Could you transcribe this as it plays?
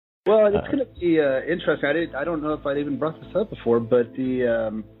Well, it's going to be interesting. I don't know if I'd even brought this up before, but we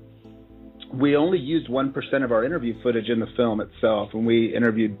only used 1% of our interview footage in the film itself, and we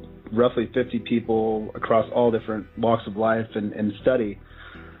interviewed roughly 50 people across all different walks of life and study.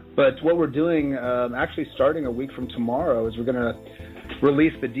 But what we're doing, actually starting a week from tomorrow, is we're going to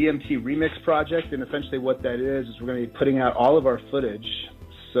release the DMT Remix Project, and essentially what that is we're going to be putting out all of our footage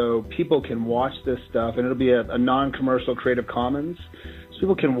so people can watch this stuff, and it'll be a non-commercial Creative Commons. So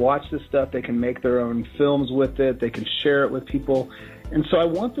people can watch this stuff, they can make their own films with it, they can share it with people. And so I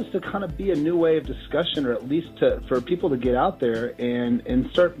want this to kind of be a new way of discussion, or at least for people to get out there and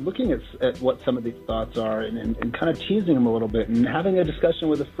start looking at what some of these thoughts are and kind of teasing them a little bit and having a discussion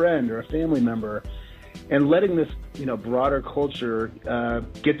with a friend or a family member and letting this, broader culture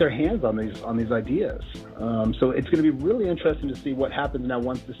get their hands on these ideas. So it's going to be really interesting to see what happens now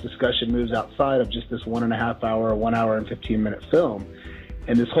once this discussion moves outside of just this 1.5 hour, 1 hour and 15-minute film.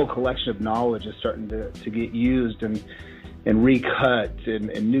 And this whole collection of knowledge is starting to get used and recut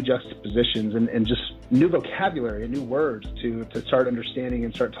and new juxtapositions and just new vocabulary and new words to start understanding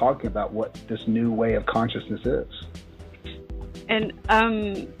and start talking about what this new way of consciousness is. And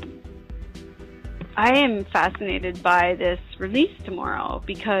I am fascinated by this release tomorrow,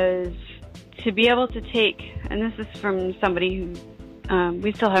 because to be able to take, and this is from somebody who,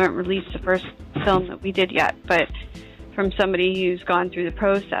 we still haven't released the first film that we did yet, but from somebody who's gone through the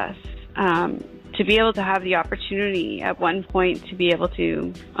process, to be able to have the opportunity at one point to be able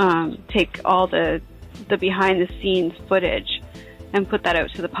to take all the behind-the-scenes footage and put that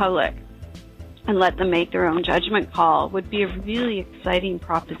out to the public and let them make their own judgment call would be a really exciting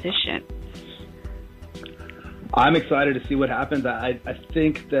proposition. I'm excited to see what happens. I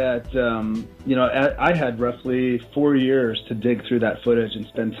think that, I had roughly 4 years to dig through that footage and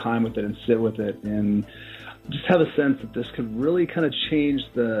spend time with it and sit with it and just have a sense that this could really kind of change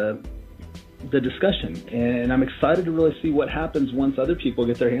the discussion. And I'm excited to really see what happens once other people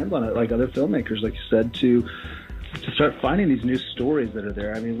get their hands on it, like other filmmakers, like you said, to start finding these new stories that are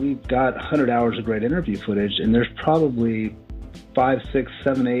there. I mean, we've got 100 hours of great interview footage, and there's probably 5, 6,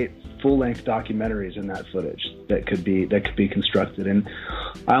 7, 8 full-length documentaries in that footage that could be constructed. And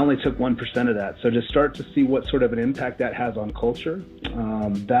I only took 1% of that. So to start to see what sort of an impact that has on culture,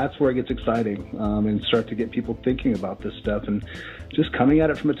 that's where it gets exciting, and start to get people thinking about this stuff and just coming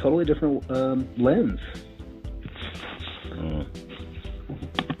at it from a totally different lens.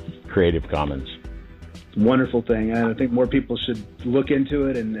 Creative Commons. Wonderful thing, and I think more people should look into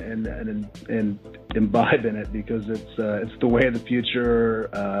it and imbibe in it, because it's the way of the future.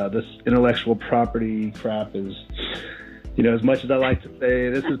 This intellectual property crap is, as much as I like to say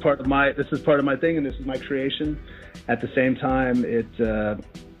this is part of my thing and this is my creation. At the same time,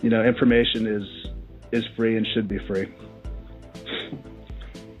 information is free and should be free.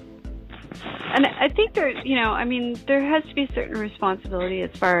 And I think there has to be a certain responsibility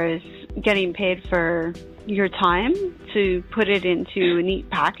as far as getting paid for your time to put it into a neat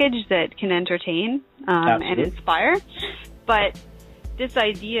package that can entertain and inspire. But this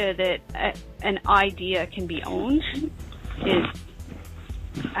idea that an idea can be owned is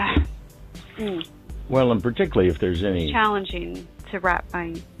well, and particularly if there's any challenging to wrap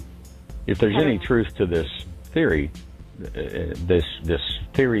my if there's any truth to this theory, this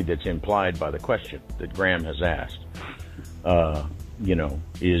theory that's implied by the question that Graham has asked,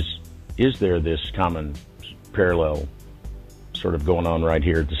 is there this common parallel sort of going on right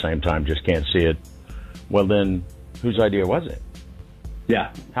here at the same time, just can't see it? Well, then whose idea was it?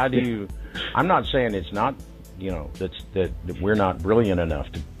 Yeah. How do you, I'm not saying it's not, that we're not brilliant enough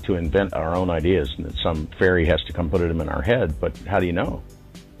to invent our own ideas and that some fairy has to come put them in our head, but how do you know?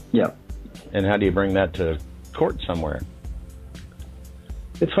 Yeah. And how do you bring that to court somewhere?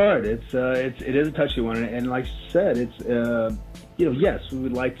 It's hard. It is a touchy one, and like you said, it's yes, we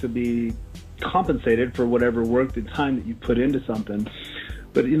would like to be compensated for whatever work, the time that you put into something.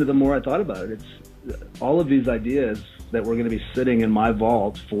 But the more I thought about it, it's all of these ideas that were going to be sitting in my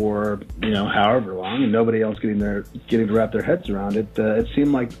vault for however long, and nobody else getting to wrap their heads around it. It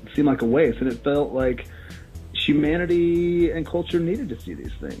seemed like a waste, and it felt like humanity and culture needed to see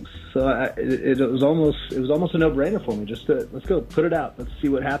these things. So it was almost a no-brainer for me. Just let's go, put it out, let's see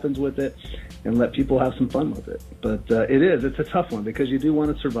what happens with it, and let people have some fun with it. But it's a tough one, because you do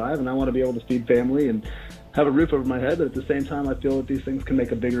want to survive, and I want to be able to feed family and have a roof over my head. But at the same time, I feel that these things can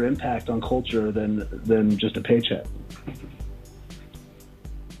make a bigger impact on culture than just a paycheck.